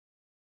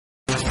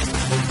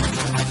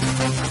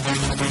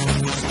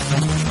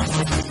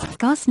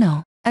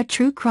Gosnell, a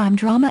true crime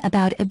drama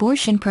about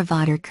abortion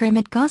provider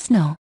Kermit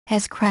Gosnell,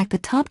 has cracked the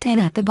top 10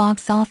 at the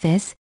box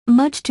office,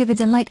 much to the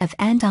delight of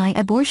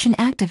anti-abortion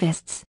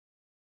activists.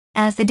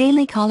 As the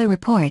Daily Caller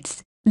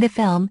reports, the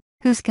film,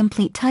 whose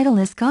complete title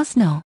is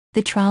Gosnell,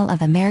 The Trial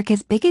of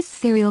America's Biggest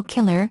Serial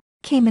Killer,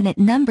 came in at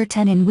number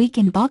 10 in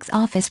weekend box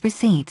office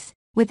receipts,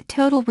 with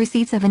total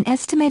receipts of an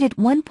estimated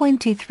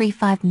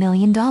 $1.235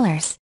 million.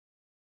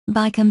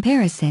 By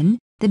comparison,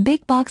 the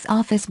big box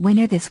office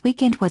winner this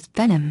weekend was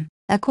Venom,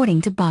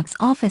 according to Box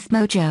Office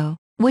Mojo,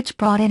 which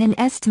brought in an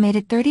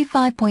estimated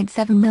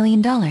 $35.7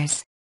 million.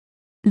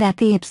 That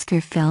the obscure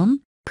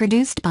film,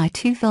 produced by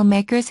two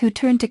filmmakers who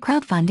turned to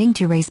crowdfunding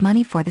to raise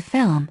money for the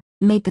film,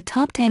 made the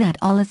top 10 at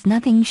all is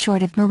nothing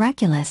short of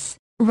miraculous,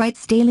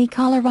 writes Daily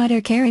Caller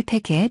writer Carrie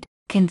Pickett,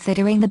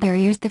 considering the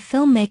barriers the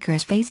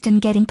filmmakers faced in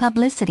getting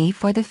publicity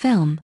for the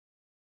film.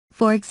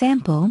 For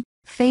example,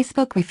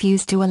 Facebook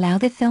refused to allow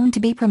the film to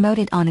be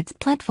promoted on its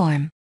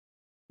platform.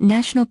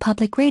 National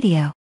Public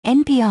Radio,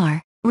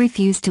 NPR,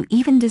 refused to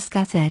even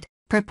discuss it,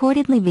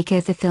 purportedly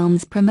because the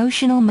film's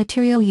promotional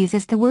material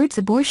uses the words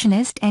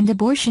abortionist and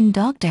abortion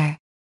doctor.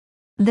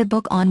 The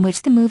book on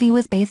which the movie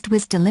was based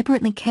was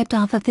deliberately kept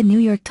off of the New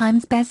York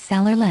Times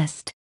bestseller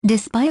list,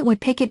 despite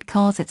what Pickett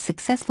calls its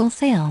successful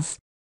sales.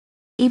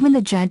 Even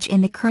the judge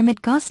in the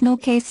Kermit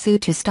Gosnell case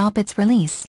sued to stop its release.